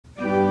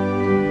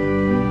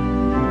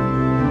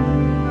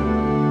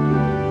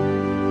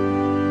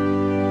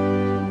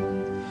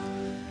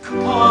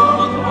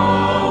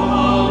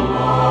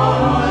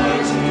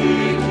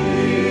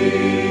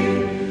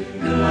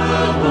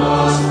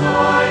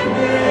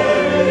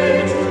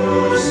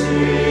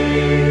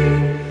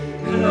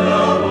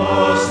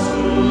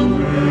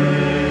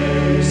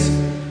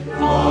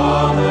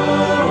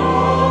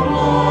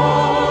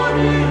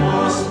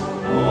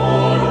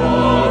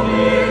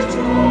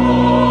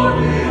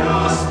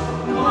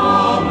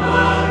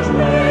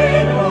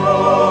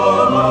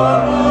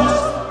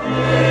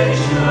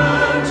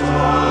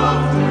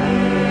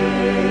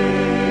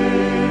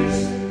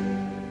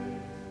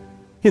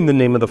In the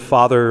name of the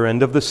Father,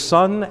 and of the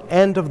Son,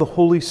 and of the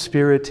Holy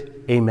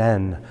Spirit,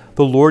 amen.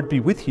 The Lord be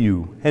with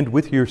you, and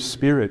with your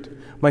spirit.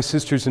 My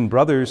sisters and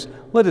brothers,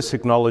 let us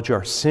acknowledge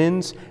our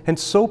sins, and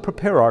so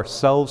prepare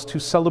ourselves to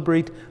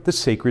celebrate the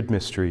sacred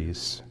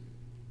mysteries.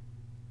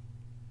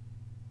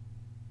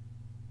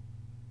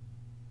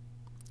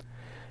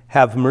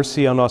 Have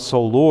mercy on us,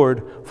 O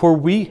Lord, for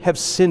we have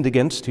sinned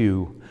against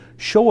you.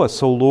 Show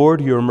us, O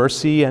Lord, your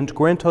mercy, and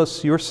grant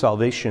us your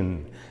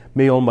salvation.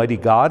 May Almighty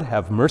God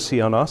have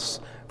mercy on us,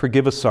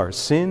 forgive us our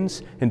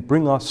sins, and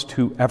bring us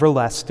to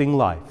everlasting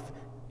life.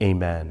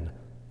 Amen.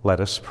 Let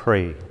us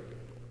pray.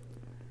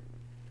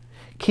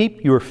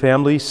 Keep your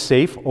family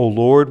safe, O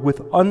Lord,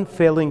 with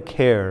unfailing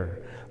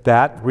care,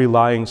 that,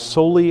 relying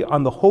solely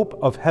on the hope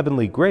of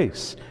heavenly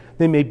grace,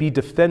 they may be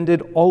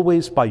defended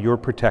always by your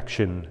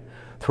protection.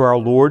 Through our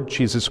Lord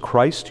Jesus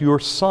Christ, your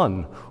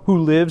Son, who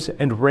lives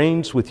and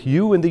reigns with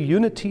you in the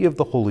unity of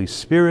the Holy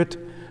Spirit,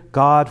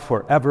 God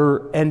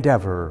forever and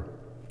ever.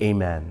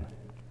 Amen.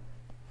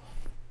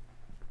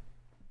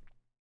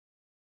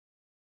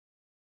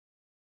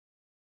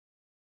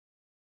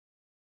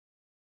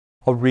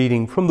 A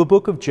reading from the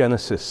book of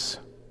Genesis.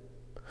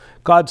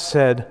 God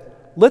said,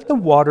 "Let the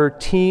water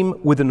teem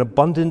with an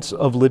abundance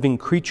of living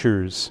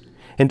creatures,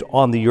 and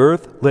on the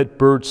earth let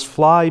birds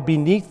fly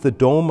beneath the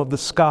dome of the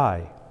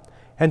sky."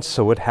 And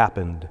so it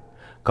happened.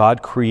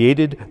 God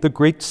created the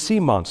great sea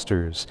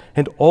monsters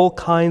and all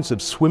kinds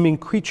of swimming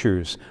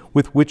creatures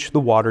with which the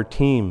water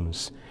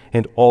teems,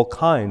 and all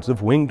kinds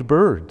of winged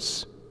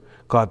birds.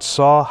 God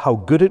saw how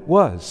good it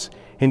was,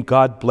 and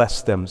God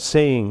blessed them,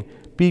 saying,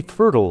 "Be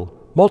fertile,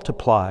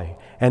 multiply,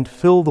 and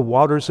fill the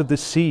waters of the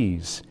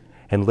seas,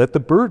 and let the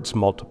birds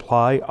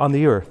multiply on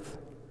the earth."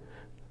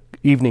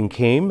 Evening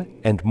came,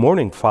 and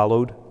morning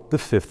followed, the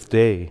fifth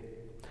day.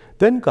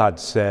 Then God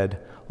said,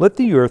 "Let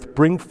the earth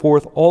bring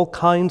forth all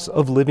kinds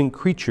of living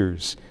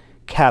creatures,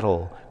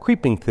 cattle,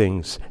 creeping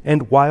things,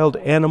 and wild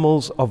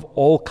animals of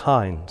all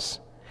kinds."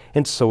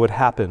 And so it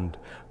happened.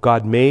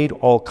 God made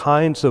all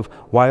kinds of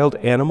wild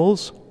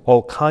animals,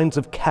 all kinds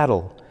of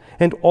cattle,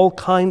 and all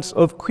kinds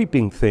of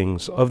creeping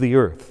things of the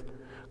earth.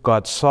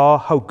 God saw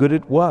how good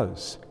it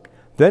was.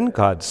 Then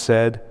God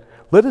said,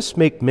 "Let us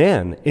make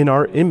man in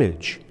our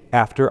image,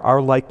 after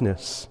our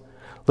likeness.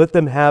 Let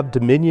them have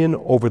dominion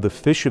over the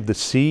fish of the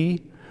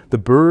sea, the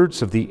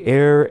birds of the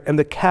air, and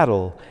the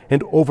cattle,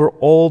 and over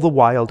all the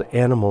wild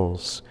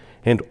animals,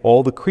 and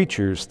all the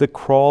creatures that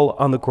crawl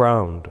on the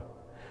ground."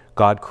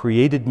 God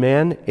created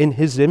man in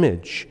his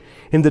image.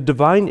 In the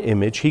divine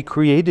image he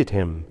created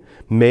him.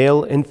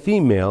 Male and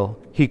female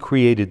he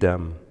created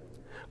them.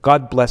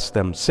 God blessed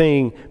them,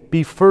 saying,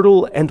 "Be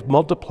fertile and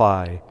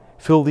multiply,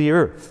 fill the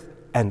earth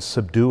and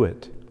subdue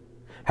it.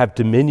 Have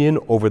dominion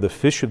over the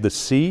fish of the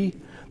sea,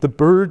 the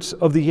birds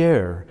of the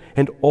air,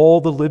 and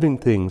all the living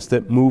things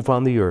that move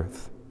on the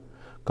earth."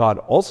 God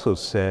also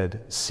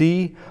said,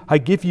 "See, I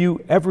give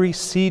you every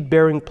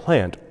seed-bearing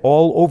plant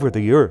all over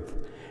the earth,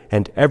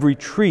 and every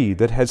tree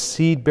that has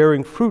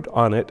seed-bearing fruit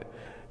on it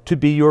to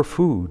be your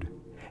food,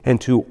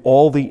 and to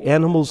all the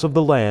animals of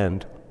the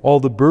land, all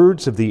the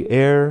birds of the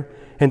air,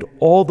 and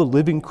all the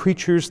living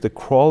creatures that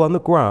crawl on the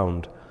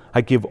ground, I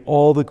give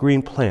all the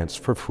green plants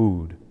for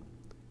food."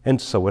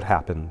 And so it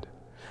happened.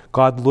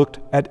 God looked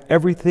at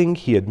everything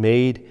he had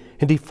made,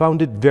 and he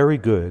found it very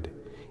good.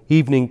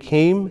 Evening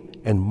came,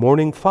 and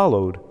morning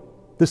followed,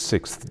 the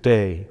sixth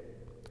day.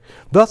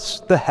 Thus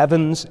the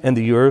heavens and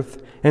the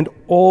earth and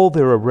all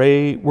their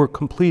array were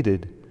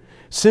completed.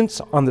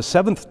 Since on the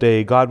seventh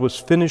day God was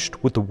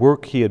finished with the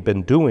work he had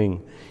been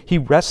doing, he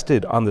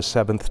rested on the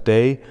seventh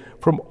day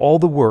from all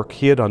the work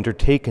he had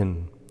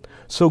undertaken.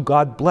 So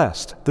God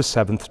blessed the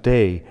seventh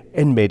day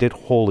and made it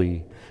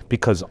holy,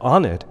 because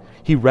on it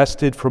he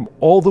rested from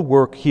all the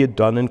work he had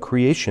done in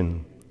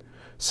creation.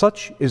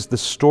 Such is the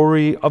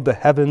story of the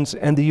heavens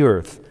and the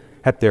earth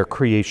at their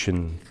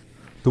creation.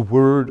 The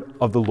word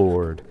of the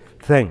Lord.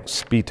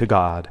 Thanks be to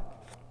God.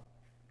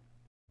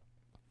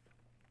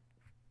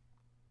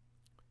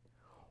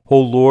 O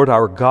Lord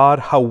our God,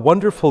 how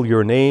wonderful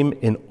your name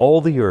in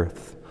all the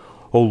earth.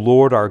 O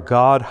Lord our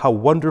God, how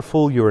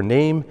wonderful your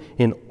name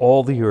in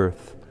all the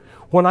earth.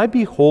 When I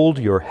behold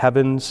your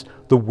heavens,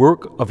 the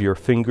work of your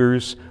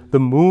fingers, the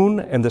moon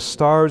and the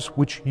stars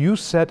which you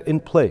set in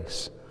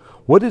place,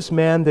 what is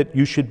man that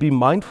you should be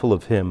mindful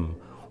of him,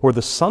 or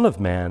the Son of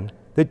Man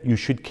that you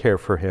should care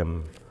for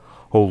him?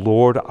 O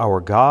Lord our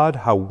God,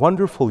 how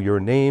wonderful your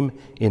name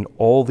in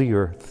all the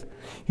earth.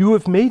 You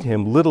have made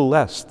him little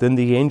less than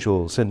the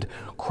angels, and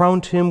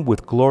crowned him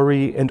with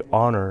glory and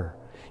honor.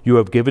 You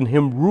have given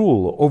him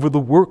rule over the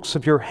works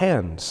of your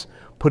hands,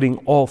 putting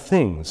all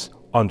things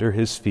under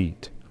his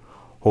feet.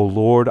 O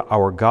Lord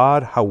our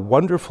God, how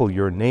wonderful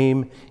your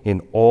name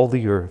in all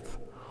the earth.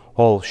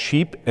 All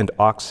sheep and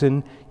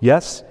oxen,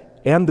 yes,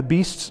 and the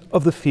beasts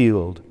of the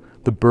field,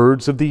 the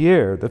birds of the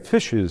air, the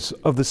fishes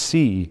of the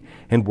sea,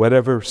 and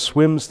whatever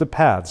swims the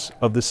paths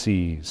of the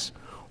seas.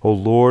 O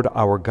Lord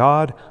our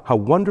God, how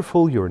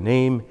wonderful your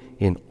name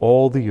in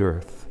all the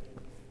earth.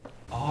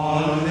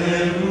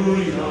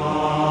 Alleluia,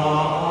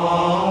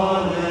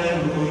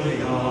 alleluia,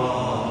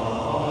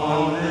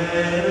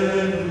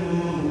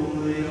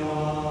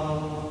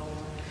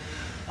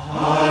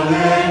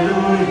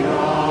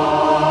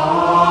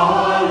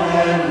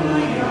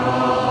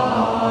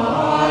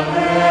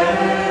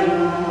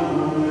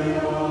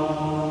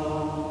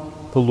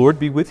 The Lord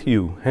be with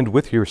you and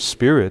with your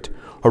spirit.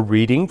 A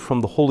reading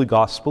from the Holy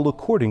Gospel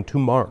according to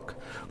Mark.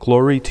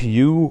 Glory to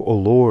you, O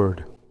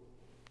Lord.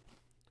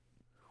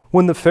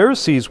 When the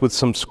Pharisees with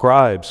some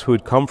scribes who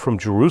had come from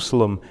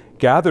Jerusalem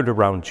gathered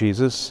around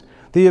Jesus,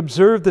 they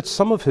observed that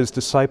some of his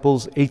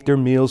disciples ate their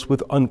meals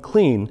with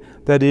unclean,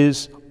 that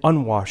is,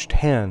 unwashed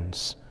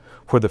hands.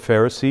 For the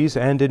Pharisees,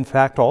 and in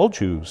fact all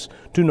Jews,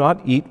 do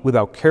not eat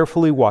without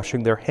carefully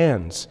washing their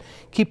hands,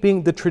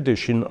 keeping the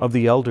tradition of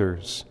the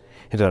elders.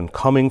 And on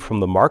coming from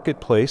the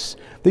marketplace,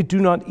 they do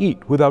not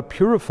eat without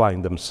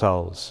purifying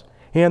themselves.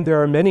 And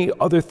there are many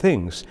other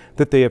things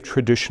that they have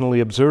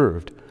traditionally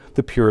observed,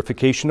 the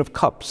purification of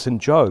cups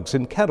and jugs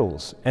and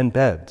kettles and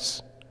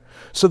beds.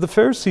 So the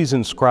Pharisees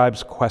and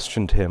scribes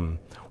questioned him,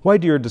 "Why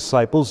do your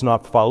disciples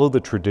not follow the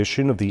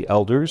tradition of the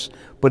elders,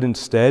 but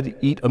instead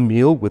eat a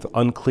meal with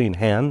unclean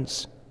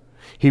hands?"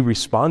 He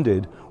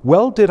responded,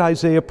 "Well did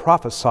Isaiah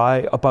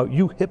prophesy about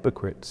you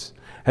hypocrites.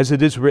 As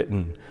it is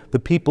written, the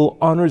people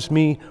honors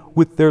me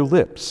with their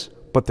lips,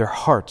 but their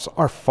hearts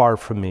are far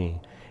from me.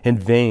 In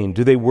vain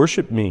do they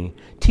worship me,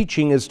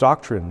 teaching as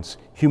doctrines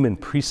human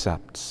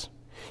precepts."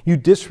 You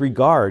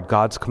disregard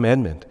God's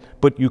commandment,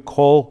 but you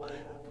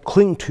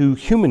cling to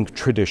human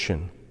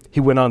tradition. He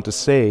went on to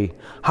say,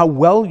 "How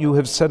well you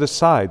have set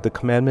aside the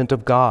commandment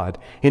of God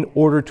in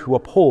order to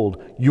uphold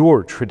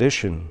your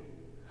tradition.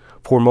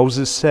 For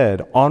Moses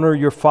said, 'Honor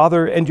your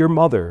father and your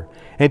mother,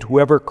 and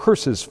whoever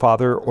curses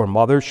father or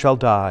mother shall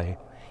die.'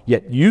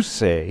 Yet you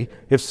say,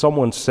 if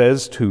someone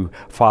says to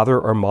father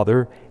or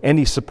mother,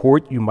 'Any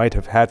support you might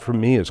have had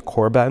from me is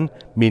korban,'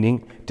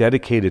 meaning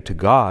dedicated to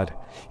God,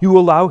 you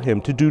allow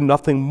him to do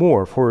nothing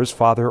more for his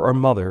father or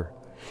mother.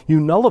 You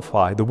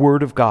nullify the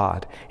word of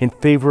God in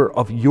favor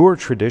of your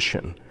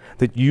tradition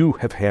that you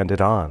have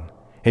handed on,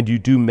 and you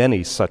do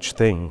many such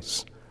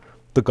things."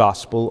 The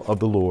Gospel of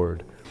the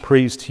Lord.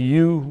 Praise to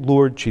you,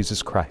 Lord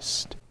Jesus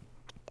Christ.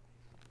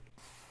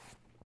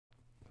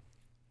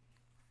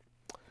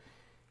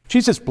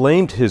 Jesus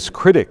blamed his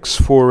critics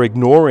for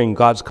ignoring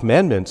God's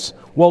commandments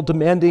while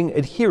demanding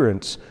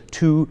adherence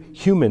to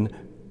human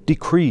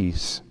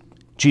decrees.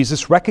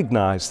 Jesus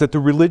recognized that the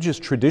religious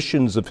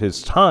traditions of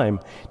his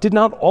time did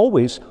not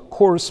always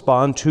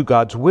correspond to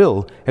God's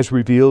will as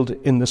revealed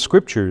in the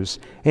Scriptures,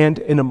 and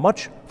in a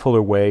much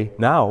fuller way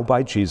now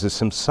by Jesus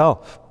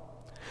himself.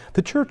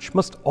 The Church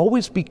must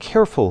always be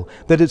careful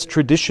that its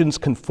traditions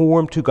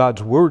conform to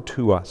God's word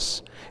to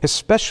us,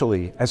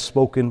 especially as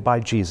spoken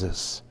by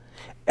Jesus.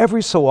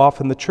 Every so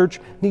often the Church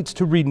needs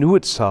to renew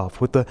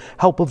itself with the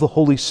help of the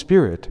Holy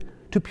Spirit,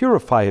 to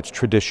purify its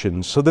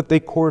traditions so that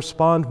they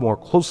correspond more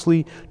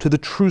closely to the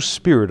true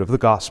spirit of the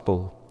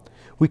gospel.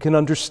 We can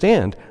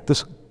understand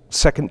the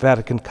Second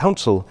Vatican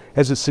Council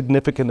as a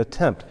significant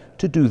attempt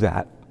to do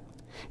that.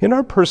 In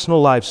our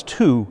personal lives,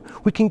 too,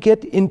 we can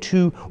get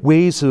into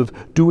ways of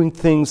doing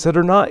things that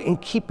are not in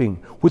keeping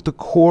with the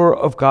core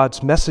of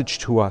God's message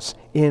to us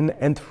in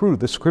and through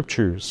the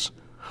Scriptures.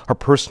 Our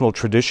personal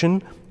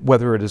tradition,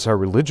 whether it is our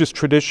religious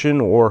tradition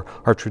or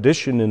our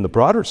tradition in the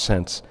broader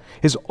sense,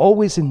 is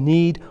always in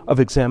need of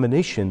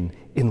examination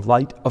in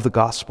light of the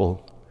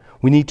gospel.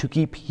 We need to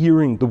keep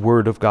hearing the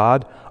word of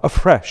God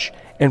afresh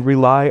and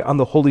rely on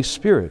the Holy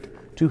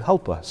Spirit to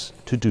help us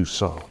to do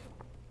so.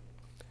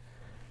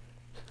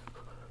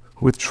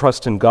 With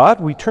trust in God,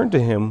 we turn to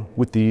him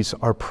with these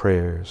our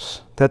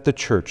prayers, that the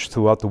Church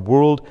throughout the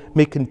world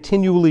may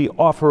continually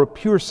offer a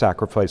pure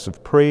sacrifice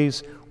of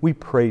praise. We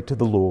pray to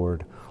the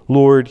Lord.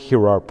 Lord,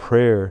 hear our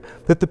prayer,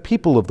 that the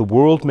people of the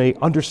world may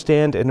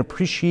understand and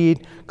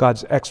appreciate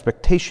God's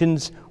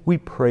expectations. We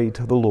pray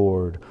to the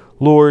Lord.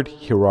 Lord,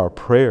 hear our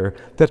prayer,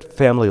 that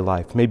family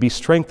life may be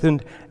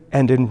strengthened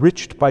and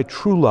enriched by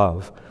true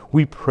love.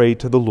 We pray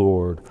to the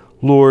Lord.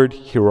 Lord,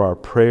 hear our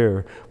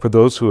prayer for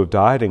those who have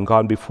died and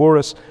gone before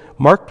us,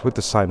 marked with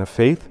the sign of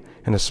faith.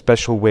 In a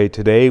special way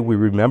today, we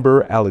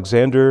remember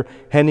Alexander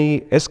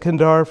Henny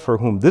Eskandar, for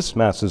whom this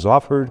Mass is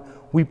offered.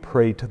 We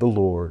pray to the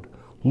Lord.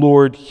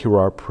 Lord, hear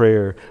our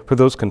prayer for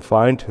those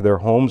confined to their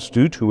homes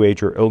due to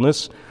age or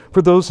illness,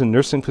 for those in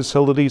nursing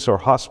facilities or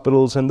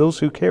hospitals and those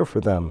who care for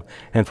them,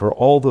 and for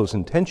all those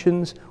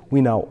intentions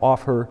we now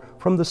offer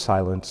from the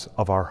silence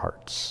of our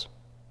hearts.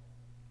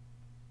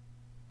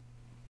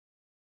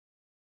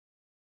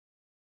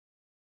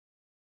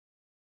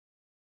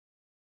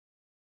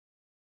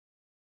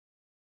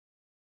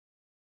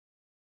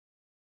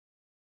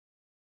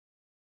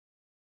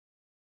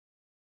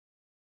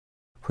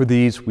 For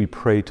these we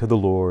pray to the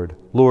Lord.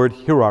 Lord,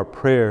 hear our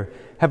prayer.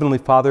 Heavenly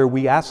Father,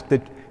 we ask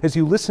that as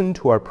you listen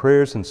to our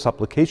prayers and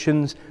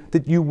supplications,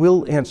 that you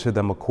will answer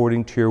them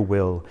according to your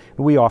will.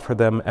 And we offer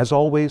them, as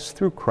always,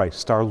 through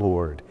Christ our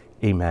Lord.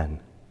 Amen.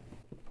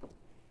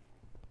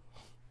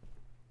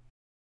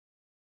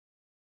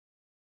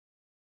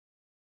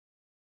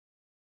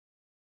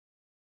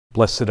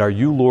 Blessed are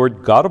you,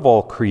 Lord, God of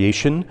all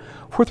creation,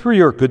 for through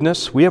your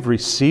goodness we have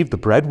received the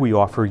bread we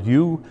offer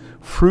you,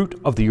 fruit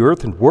of the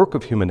earth and work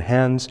of human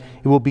hands.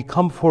 It will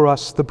become for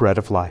us the bread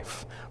of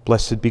life.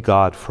 Blessed be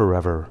God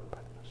forever.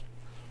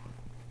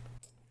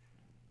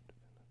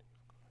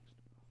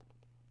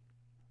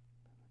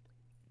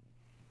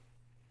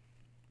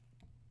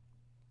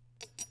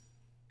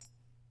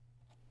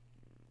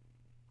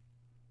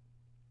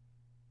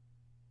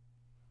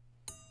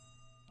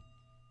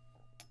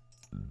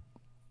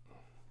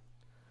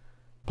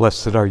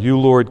 Blessed are you,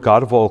 Lord,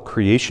 God of all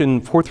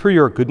creation, for through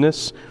your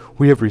goodness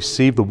we have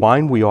received the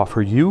wine we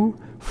offer you,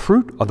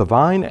 fruit of the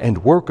vine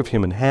and work of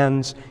human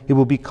hands. It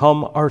will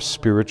become our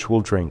spiritual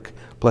drink.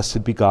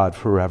 Blessed be God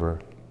forever.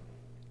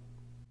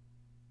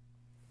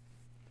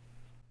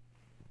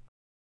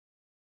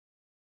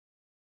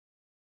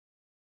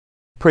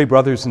 Pray,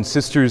 brothers and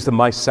sisters, that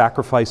my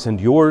sacrifice and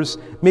yours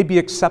may be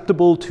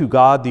acceptable to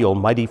God, the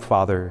Almighty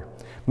Father.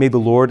 May the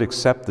Lord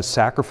accept the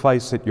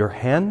sacrifice at your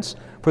hands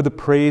for the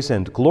praise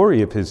and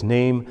glory of his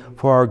name,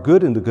 for our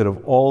good and the good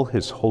of all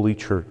his holy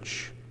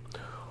church.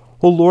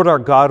 O Lord our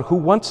God, who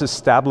once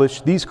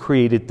established these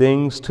created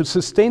things to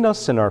sustain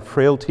us in our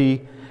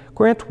frailty,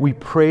 grant, we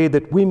pray,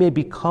 that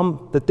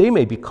they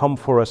may become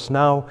for us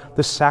now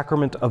the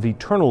sacrament of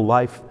eternal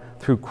life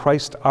through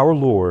Christ our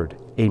Lord.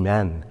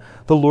 Amen.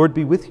 The Lord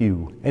be with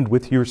you and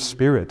with your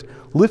spirit.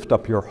 Lift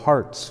up your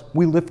hearts.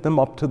 We lift them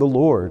up to the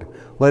Lord.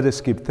 Let us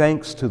give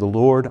thanks to the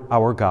Lord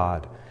our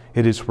God.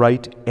 It is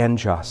right and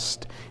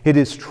just. It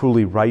is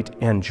truly right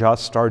and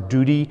just, our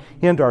duty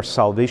and our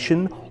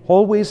salvation,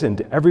 always and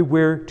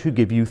everywhere to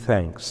give you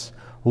thanks.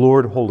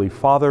 Lord, Holy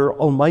Father,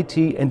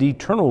 Almighty and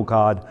eternal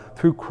God,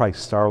 through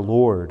Christ our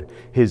Lord.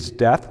 His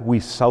death we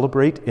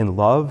celebrate in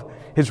love.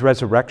 His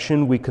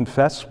resurrection we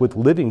confess with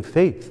living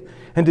faith.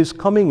 And his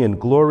coming in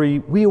glory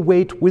we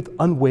await with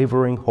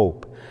unwavering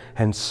hope.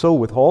 And so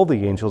with all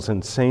the angels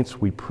and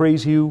saints we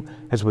praise you,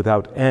 as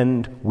without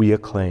end we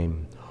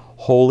acclaim.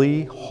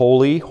 Holy,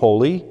 holy,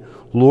 holy,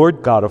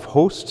 Lord God of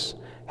hosts,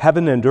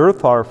 heaven and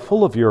earth are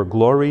full of your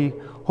glory.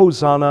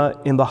 Hosanna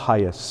in the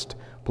highest.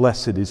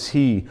 Blessed is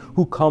he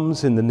who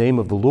comes in the name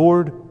of the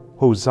Lord.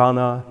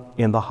 Hosanna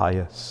in the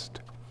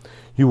highest.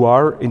 You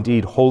are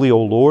indeed holy,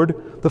 O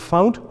Lord, the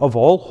fount of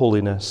all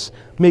holiness.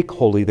 Make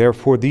holy,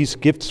 therefore, these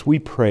gifts, we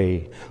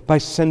pray, by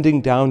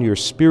sending down your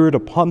Spirit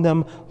upon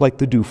them like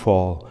the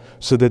dewfall,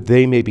 so that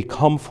they may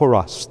become for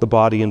us the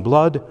body and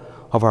blood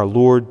of our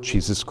Lord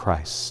Jesus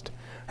Christ.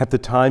 At the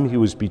time he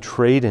was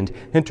betrayed and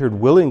entered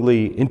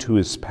willingly into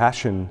his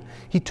passion,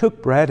 he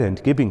took bread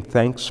and, giving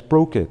thanks,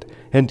 broke it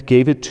and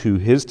gave it to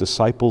his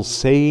disciples,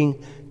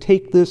 saying,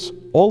 "Take this,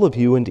 all of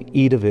you, and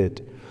eat of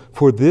it,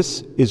 for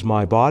this is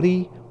my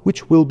body,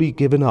 which will be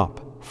given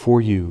up for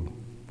you."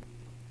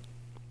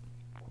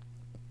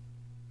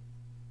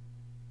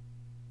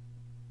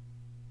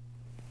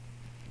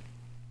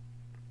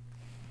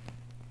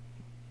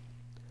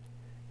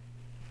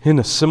 In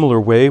a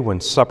similar way, when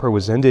supper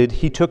was ended,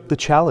 he took the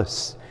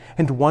chalice,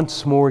 and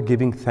once more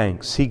giving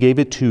thanks, he gave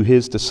it to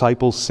his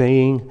disciples,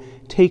 saying,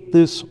 "Take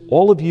this,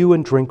 all of you,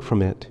 and drink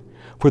from it,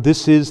 for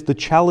this is the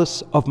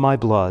chalice of my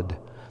blood,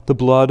 the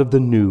blood of the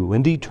new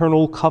and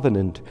eternal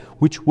covenant,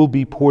 which will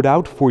be poured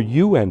out for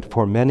you and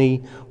for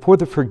many for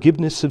the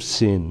forgiveness of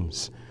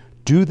sins.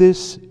 Do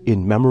this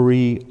in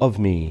memory of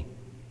me."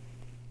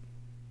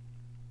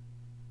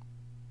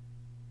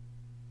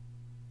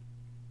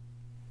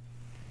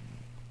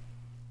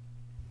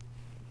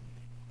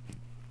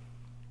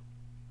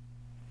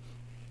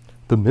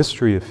 The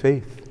mystery of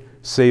faith.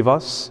 Save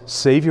us,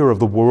 Savior of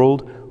the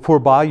world, for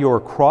by your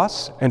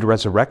cross and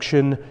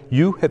resurrection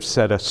you have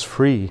set us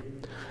free.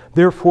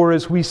 Therefore,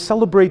 as we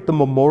celebrate the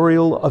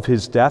memorial of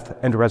his death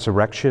and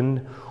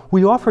resurrection,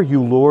 we offer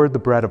you, Lord, the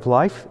bread of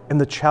life and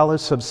the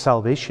chalice of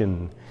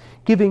salvation,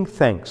 giving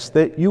thanks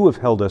that you have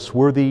held us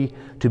worthy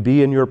to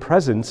be in your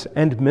presence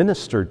and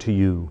minister to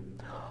you.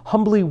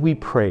 Humbly we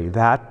pray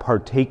that,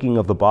 partaking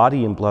of the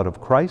body and blood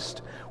of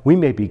Christ, we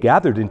may be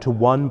gathered into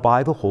one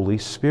by the Holy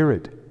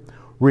Spirit.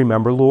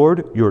 Remember,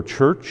 Lord, your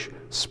church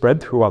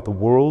spread throughout the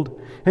world,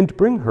 and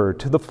bring her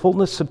to the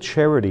fullness of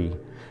charity,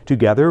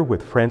 together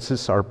with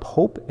Francis our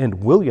Pope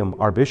and William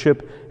our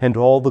Bishop and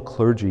all the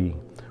clergy.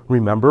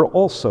 Remember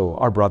also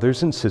our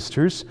brothers and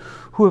sisters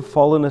who have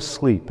fallen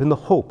asleep in the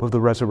hope of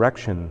the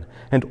resurrection,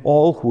 and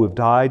all who have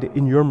died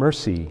in your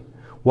mercy.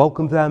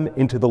 Welcome them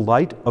into the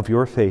light of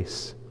your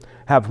face.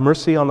 Have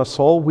mercy on us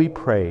all, we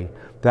pray,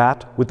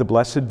 that with the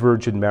Blessed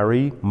Virgin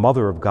Mary,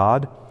 Mother of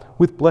God,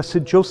 with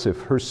blessed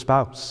Joseph, her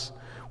spouse,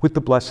 with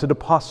the blessed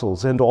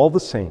apostles and all the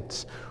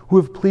saints who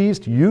have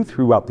pleased you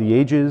throughout the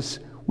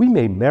ages, we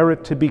may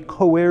merit to be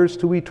co-heirs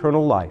to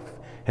eternal life,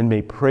 and may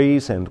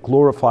praise and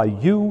glorify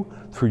you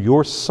through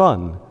your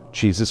Son,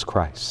 Jesus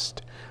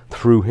Christ.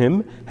 Through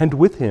him, and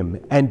with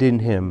him, and in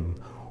him,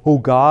 O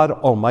God,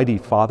 Almighty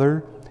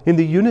Father, in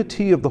the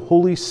unity of the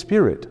Holy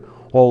Spirit,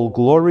 all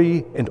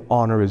glory and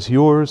honor is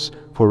yours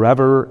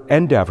forever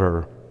and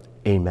ever.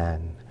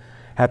 Amen.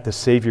 At the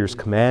Savior's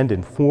command,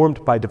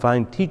 informed by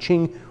divine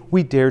teaching,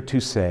 we dare to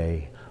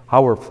say,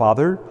 Our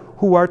Father,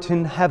 who art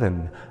in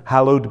heaven,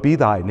 hallowed be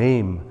thy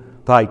name.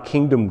 Thy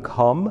kingdom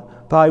come,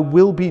 thy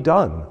will be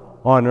done,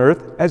 on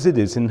earth as it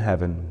is in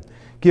heaven.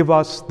 Give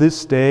us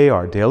this day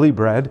our daily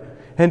bread,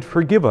 and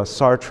forgive us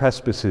our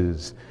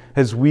trespasses,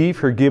 as we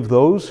forgive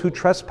those who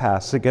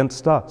trespass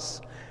against us.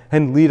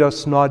 And lead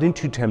us not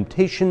into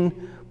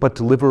temptation, but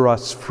deliver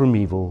us from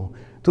evil.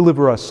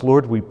 Deliver us,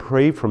 Lord, we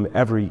pray, from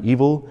every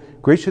evil.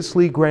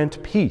 Graciously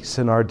grant peace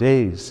in our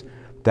days,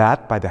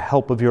 that by the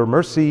help of your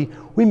mercy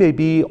we may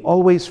be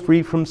always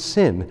free from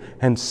sin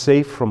and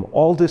safe from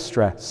all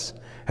distress,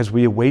 as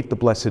we await the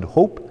blessed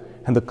hope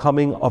and the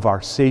coming of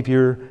our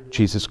Savior,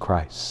 Jesus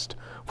Christ.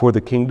 For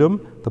the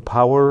kingdom, the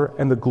power,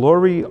 and the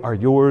glory are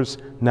yours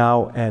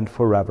now and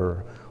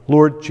forever.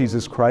 Lord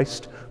Jesus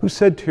Christ, who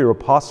said to your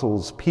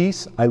apostles,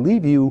 "Peace I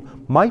leave you,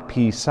 my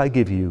peace I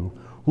give you,"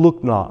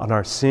 look not on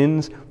our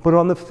sins, but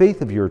on the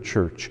faith of your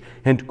church,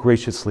 and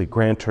graciously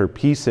grant her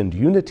peace and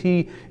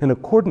unity in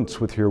accordance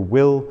with your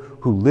will,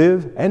 who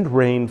live and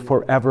reign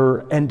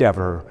forever and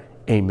ever.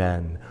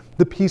 Amen.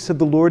 The peace of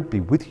the Lord be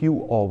with you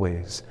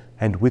always,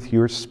 and with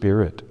your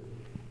spirit.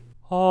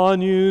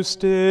 Agnus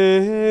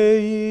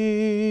Dei,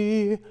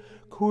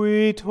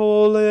 qui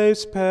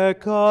tolles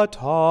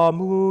peccata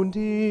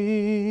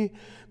mundi,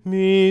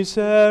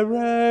 miserere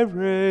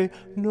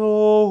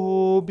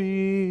nobis.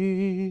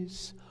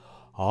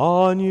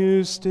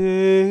 Agnus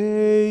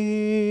Dei,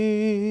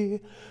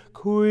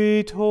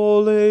 qui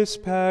tolles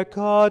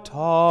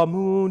peccata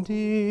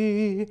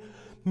mundi,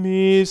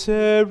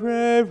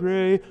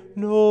 miserere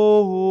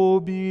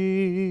nobis.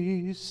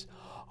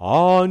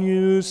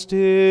 Agnus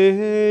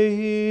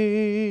Dei,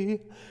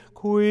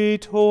 qui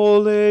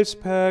tolles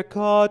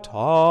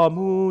peccata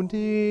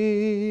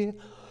mundi,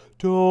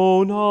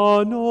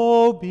 dona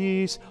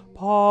nobis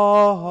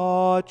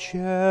pacem.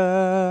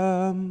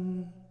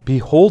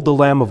 Behold the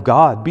Lamb of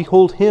God,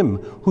 behold him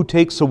who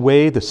takes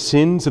away the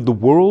sins of the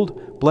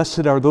world.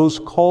 Blessed are those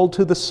called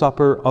to the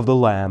supper of the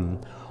Lamb.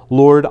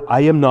 Lord,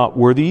 I am not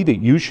worthy that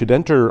you should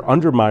enter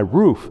under my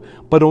roof,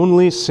 but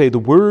only say the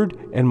word,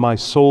 and my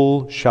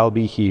soul shall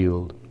be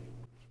healed.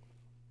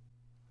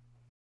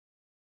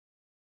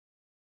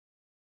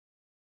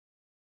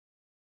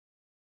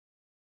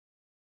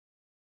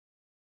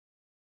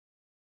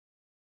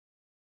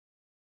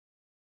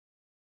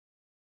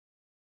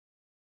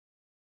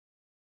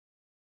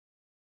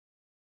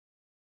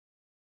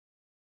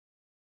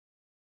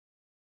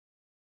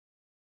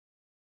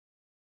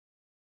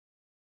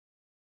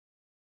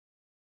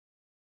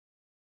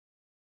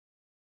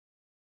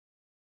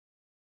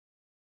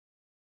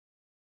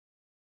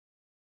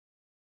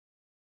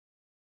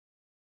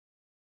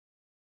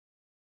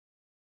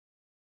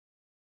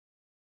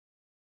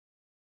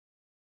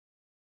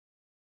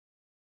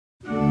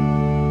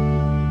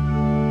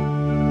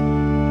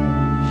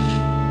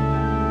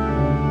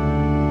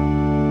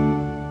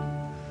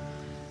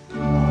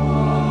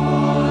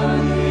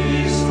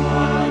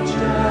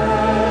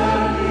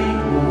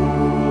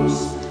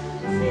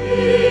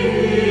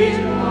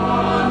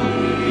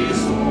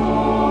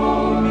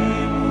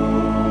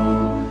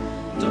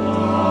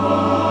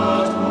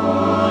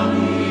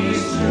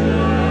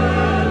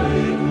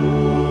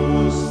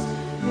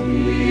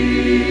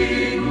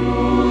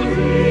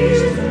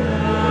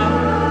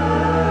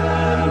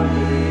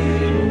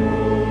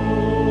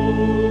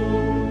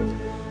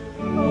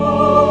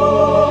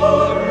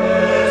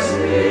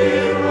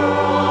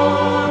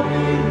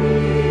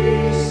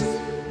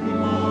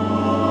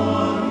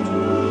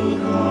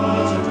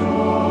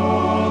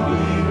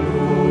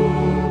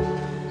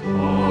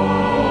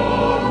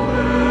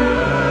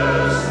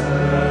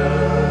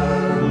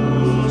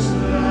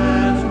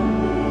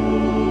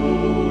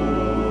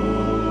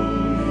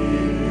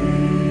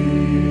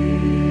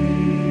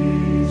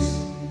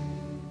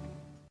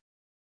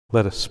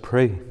 Let us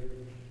pray.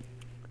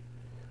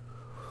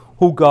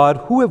 O God,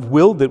 who have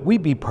willed that we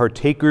be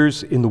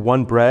partakers in the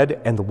one bread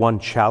and the one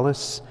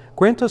chalice,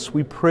 grant us,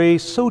 we pray,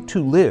 so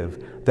to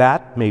live,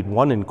 that, made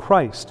one in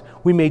Christ,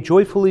 we may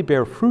joyfully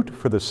bear fruit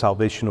for the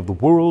salvation of the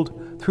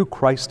world, through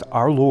Christ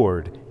our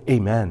Lord.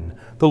 Amen.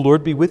 The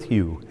Lord be with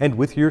you, and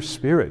with your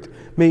spirit.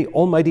 May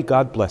Almighty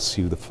God bless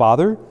you, the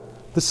Father,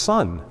 the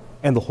Son,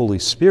 and the Holy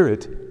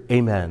Spirit.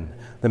 Amen.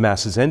 The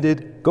Mass is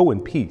ended. Go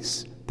in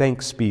peace.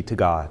 Thanks be to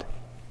God.